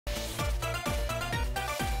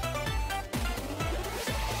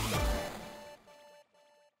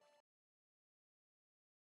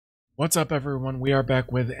What's up, everyone? We are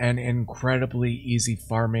back with an incredibly easy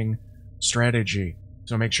farming strategy.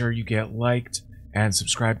 So make sure you get liked and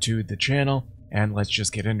subscribe to the channel, and let's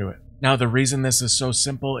just get into it. Now, the reason this is so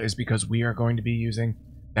simple is because we are going to be using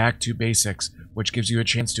Back to Basics, which gives you a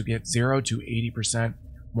chance to get 0 to 80%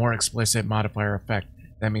 more explicit modifier effect.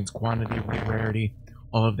 That means quantity, rarity,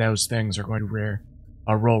 all of those things are going to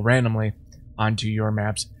roll randomly onto your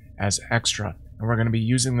maps as extra. And we're going to be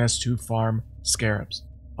using this to farm scarabs.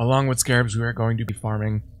 Along with scarabs, we are going to be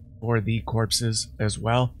farming for the corpses as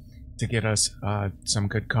well to get us some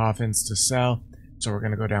good coffins to sell. So we're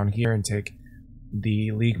going to go down here and take the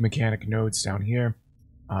League Mechanic nodes down here.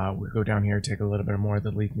 We'll go down here, take a little bit more of the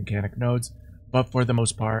League Mechanic nodes. But for the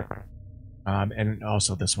most part, and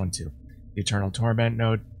also this one too, the Eternal Torment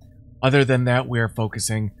node. Other than that, we are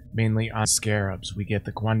focusing mainly on scarabs. We get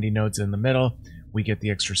the quantity nodes in the middle. We get the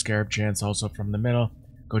extra scarab chance also from the middle.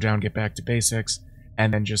 Go down, get back to basics.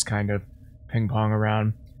 And then just kind of ping pong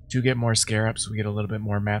around to get more scarabs. We get a little bit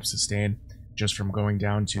more map sustain just from going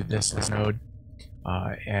down to this node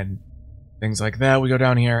and things like that. We go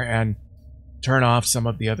down here and turn off some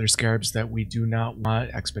of the other scarabs that we do not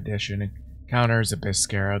want. Expedition encounters, abyss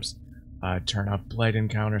scarabs, turn off blight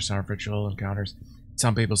encounters, sound ritual encounters.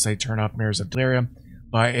 Some people say turn off mirrors of delirium,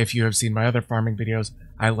 but if you have seen my other farming videos,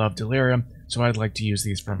 I love delirium, so I'd like to use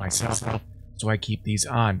these for myself, so I keep these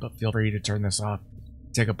on, but feel free to turn this off.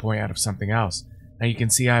 Take a point out of something else. Now you can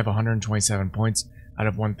see I have 127 points out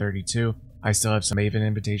of 132. I still have some Maven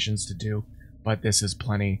invitations to do, but this is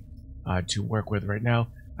plenty to work with right now.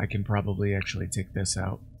 I can probably actually take this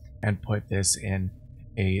out and put this in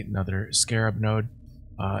another scarab node.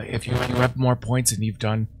 If you have more points and you've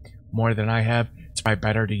done more than I have, it's probably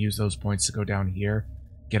better to use those points to go down here,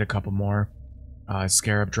 get a couple more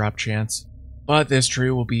scarab drop chance. But this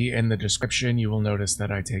tree will be in the description. You will notice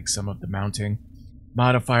that I take some of the mounting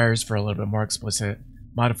modifiers for a little bit more explicit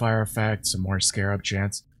modifier effect, some more scarab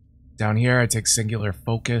chance. Down here I take singular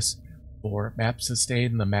focus for map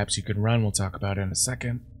sustain, the maps you can run, we'll talk about in a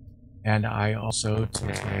second. And I also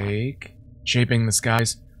take shaping the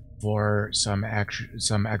skies for some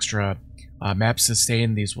extra map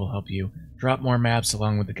sustain. These will help you drop more maps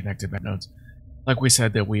along with the connected map nodes, like we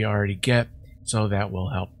said, that we already get, so that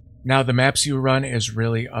will help. Now the maps you run is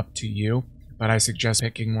really up to you, but I suggest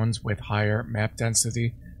picking ones with higher map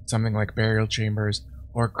density, something like Burial Chambers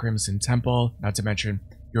or Crimson Temple. Not to mention,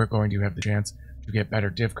 you're going to have the chance to get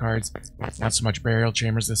better div cards. Not so much Burial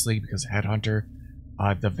Chambers this league because Headhunter,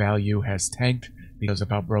 the value has tanked because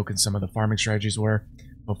of how broken some of the farming strategies were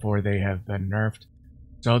before they have been nerfed.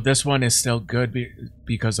 So this one is still good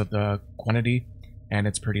because of the quantity, and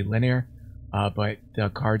it's pretty linear, but the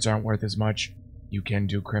cards aren't worth as much. You can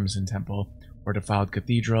do Crimson Temple or Defiled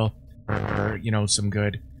Cathedral, or, you know, some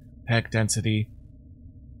good pack density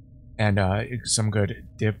and some good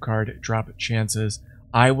div card drop chances.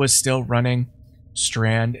 I was still running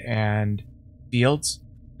Strand and Fields.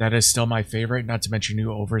 That is still my favorite, not to mention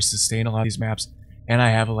you over sustain a lot of these maps, and I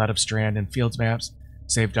have a lot of Strand and Fields maps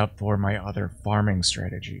saved up for my other farming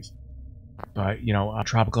strategies. But, you know,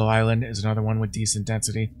 Tropical Island is another one with decent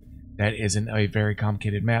density. That isn't a very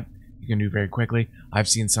complicated map. You can do very quickly. I've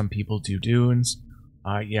seen some people do Dunes.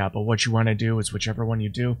 Yeah, but what you want to do is whichever one you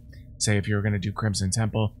do, say if you're going to do Crimson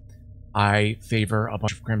Temple, I favor a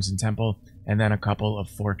bunch of Crimson Temple and then a couple of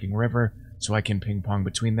Forking River, so I can ping pong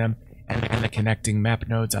between them, and the connecting map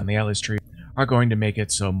nodes on the Atlas tree are going to make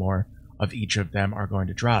it so more of each of them are going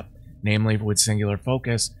to drop. Namely, with Singular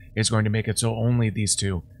Focus, is going to make it so only these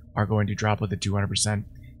two are going to drop with a 200%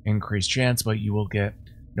 increased chance, but you will get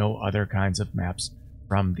no other kinds of maps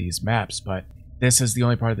from these maps. But this is the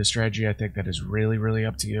only part of the strategy I think that is really, really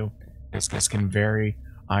up to you. This can vary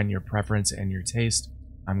on your preference and your taste.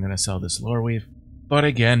 I'm going to sell this Lore Weave. But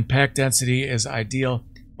again, pack density is ideal,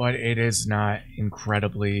 but it is not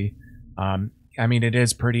incredibly... I mean, it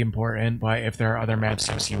is pretty important, but if there are other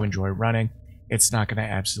maps you enjoy running, it's not going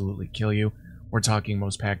to absolutely kill you. We're talking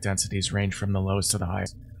most pack densities range from the lowest to the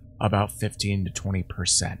highest, about 15 to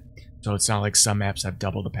 20%. So it's not like some maps have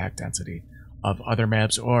double the pack density of other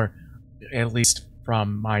maps, or at least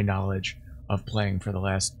from my knowledge of playing for the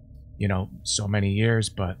last, you know, so many years.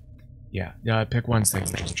 But yeah, pick ones that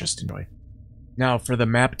you just enjoy. Now for the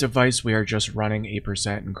map device, we are just running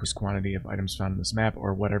 8% increased quantity of items found in this map,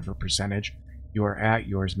 or whatever percentage you are at.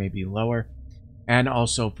 Yours may be lower. And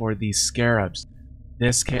also for the scarabs,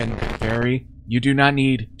 this can vary. You do not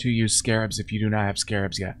need to use scarabs if you do not have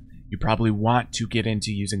scarabs yet. You probably want to get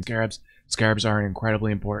into using scarabs. Scarabs are an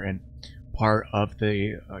incredibly important part of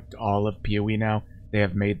the all of POE now. They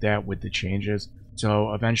have made that with the changes.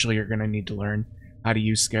 So eventually you're going to need to learn how to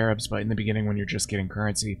use scarabs, but in the beginning when you're just getting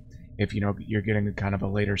currency, if you know you're getting kind of a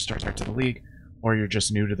later start to the league, or you're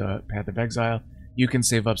just new to the Path of Exile, you can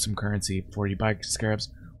save up some currency before you buy scarabs,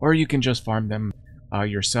 or you can just farm them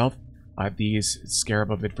yourself. These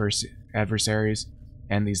Scarab of Adversaries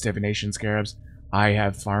and these Divination Scarabs, I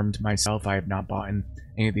have farmed myself. I have not bought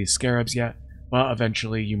any of these Scarabs yet, but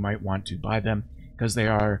eventually you might want to buy them because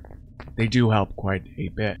they do help quite a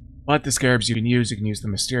bit. But the Scarabs you can use the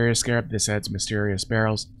Mysterious Scarab. This adds Mysterious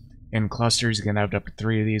Barrels. In clusters, you can have up to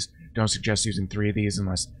 3 of these. Don't suggest using 3 of these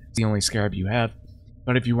unless it's the only Scarab you have.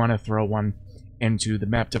 But if you want to throw one into the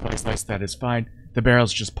map device, that is fine. The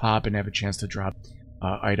barrels just pop and have a chance to drop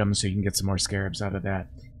items, so you can get some more Scarabs out of that.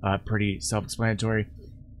 Pretty self-explanatory.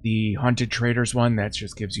 The Hunted Traders one, that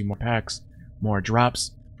just gives you more packs, more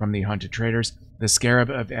drops from the Hunted Traders. The Scarab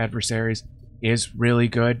of Adversaries is really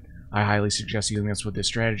good. I highly suggest using this with this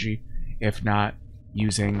strategy. If not,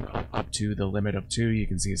 using up to the limit of 2. You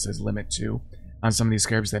can see it says limit 2 on some of these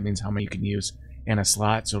Scarabs. That means how many you can use in a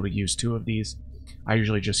slot, so we'll use 2 of these. I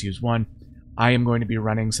usually just use 1. I am going to be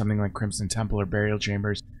running something like Crimson Temple or Burial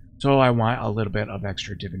Chambers, so I want a little bit of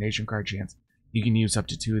extra divination card chance. You can use up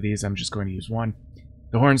to 2 of these. I'm just going to use 1.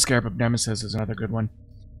 The Horn Scarab of Nemesis is another good one.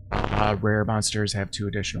 Rare monsters have 2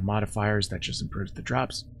 additional modifiers. That just improves the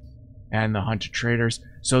drops. And the Hunted Traders.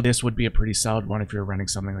 So this would be a pretty solid one if you're running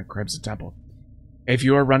something like Crimson Temple. If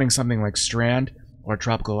you are running something like Strand or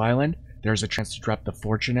Tropical Island, there's a chance to drop the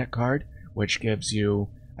Fortunate card, which gives you,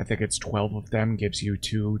 I think it's 12 of them, gives you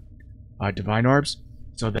 2 Divine Orbs.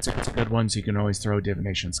 So that's a good one, so you can always throw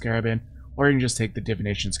Divination Scarab in. Or you can just take the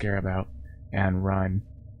Divination Scarab out and run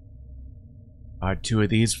 2 of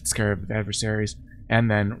these Scarab of Adversaries,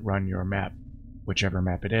 and then run your map, whichever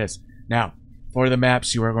map it is. Now, for the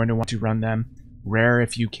maps, you are going to want to run them rare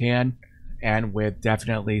if you can, and with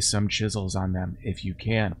definitely some chisels on them if you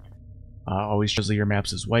can. Always chisel your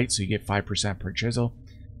maps as white, so you get 5% per chisel,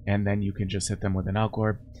 and then you can just hit them with an Elk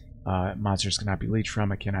Orb. Monsters cannot be leached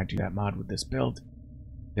from. I cannot do that mod with this build.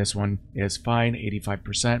 This one is fine,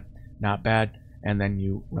 85%, not bad, and then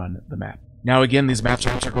you run the map. Now again, these maps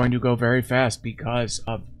are going to go very fast because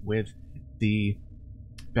of with the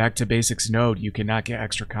Back to Basics node, you cannot get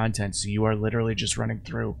extra content, so you are literally just running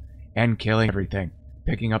through and killing everything,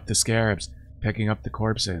 picking up the Scarabs, picking up the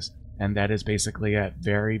corpses, and that is basically a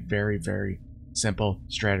very, very, very simple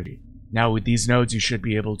strategy. Now with these nodes, you should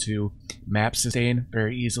be able to map sustain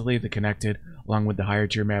very easily, the connected along with the higher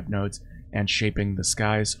tier map nodes, and shaping the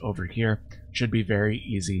skies over here should be very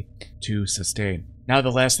easy to sustain. Now the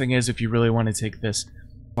last thing is, if you really want to take this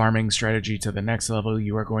farming strategy to the next level,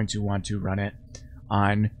 you are going to want to run it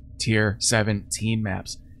on tier 17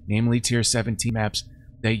 maps, namely tier 17 maps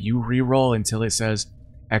that you re-roll until it says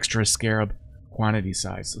extra Scarab quantity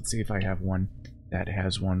size. Let's see if I have one that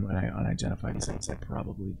has one when I unidentified these things. I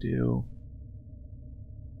probably do.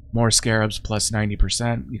 More Scarabs plus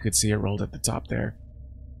 90%. You could see it rolled at the top there.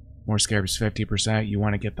 More Scarabs 50%. You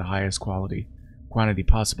want to get the highest quantity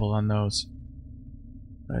possible on those.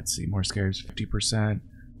 Let's see, more Scarabs 50%.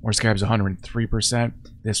 More Scarabs 103%.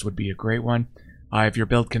 This would be a great one. If your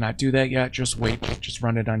build cannot do that yet, just wait. Just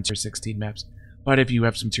run it on tier 16 maps. But if you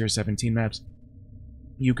have some tier 17 maps,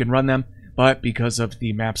 you can run them. But because of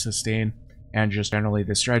the map sustain and just generally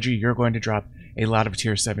the strategy, you're going to drop a lot of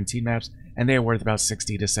tier 17 maps, and they are worth about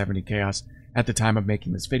 60 to 70 chaos at the time of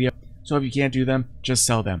making this video. So if you can't do them, just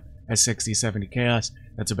sell them at 60, 70 chaos.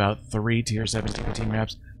 That's about 3 tier 17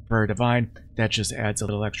 maps per divine. That just adds a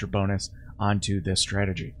little extra bonus onto this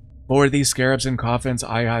strategy. For these Scarabs and Coffins,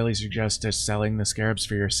 I highly suggest just selling the Scarabs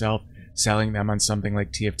for yourself. Selling them on something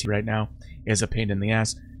like TFT right now is a pain in the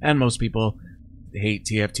ass, and most people hate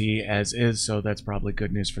TFT as is, so that's probably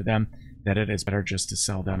good news for them, that it is better just to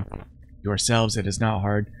sell them yourselves. It is not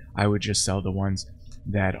hard. I would just sell the ones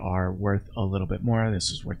that are worth a little bit more. This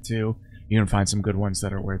is worth 2. You can find some good ones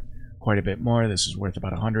that are worth quite a bit more. This is worth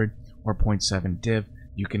about 100 or 0.7 div.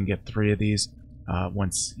 You can get 3 of these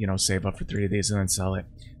once, you know, save up for 3 of these and then sell it.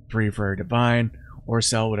 3 for a divine, or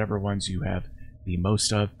sell whatever ones you have the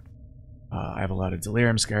most of. I have a lot of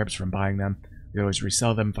Delirium Scarabs from buying them. We always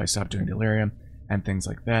resell them if I stop doing Delirium and things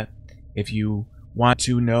like that. If you want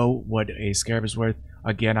to know what a Scarab is worth,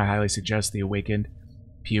 again, I highly suggest the Awakened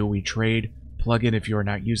POE Trade plugin if you are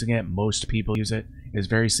not using it. Most people use it. It is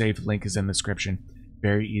very safe. Link is in the description.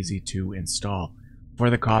 Very easy to install. For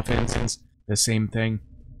the Coffins, the same thing.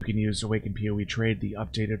 You can use Awakened POE Trade, the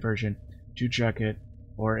updated version, to check it.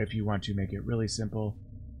 Or if you want to make it really simple,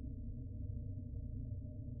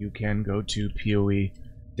 you can go to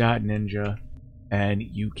POE.ninja and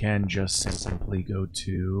you can just simply go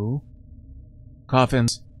to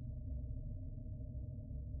Coffins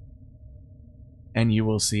and you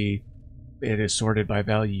will see it is sorted by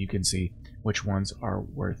value, you can see which ones are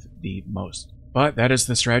worth the most. But that is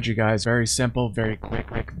the strategy, guys. Very simple, very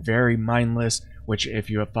quick, very mindless, which if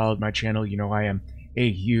you have followed my channel, you know I am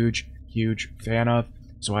a huge fan of.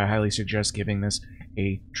 So I highly suggest giving this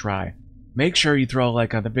a try. Make sure you throw a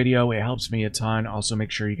like on the video. It helps me a ton. Also,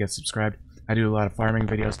 make sure you get subscribed. I do a lot of farming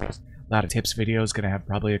videos, a lot of tips videos. Gonna have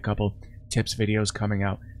probably a couple tips videos coming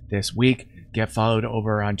out this week. Get followed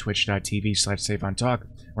over on twitch.tv/SaveOnTalk,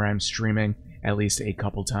 where I'm streaming at least a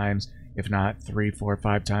couple times, if not 3, 4,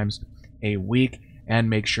 5 times a week. And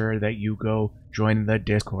make sure that you go join the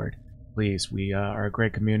Discord. Please, we are a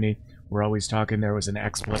great community. We're always talking. There was an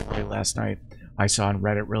exploit last night I saw on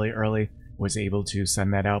Reddit really early. Was able to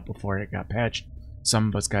send that out before it got patched. Some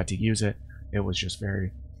of us got to use it. It was just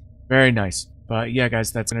very nice. But yeah,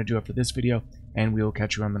 guys, that's going to do it for this video, and we will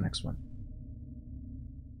catch you on the next one.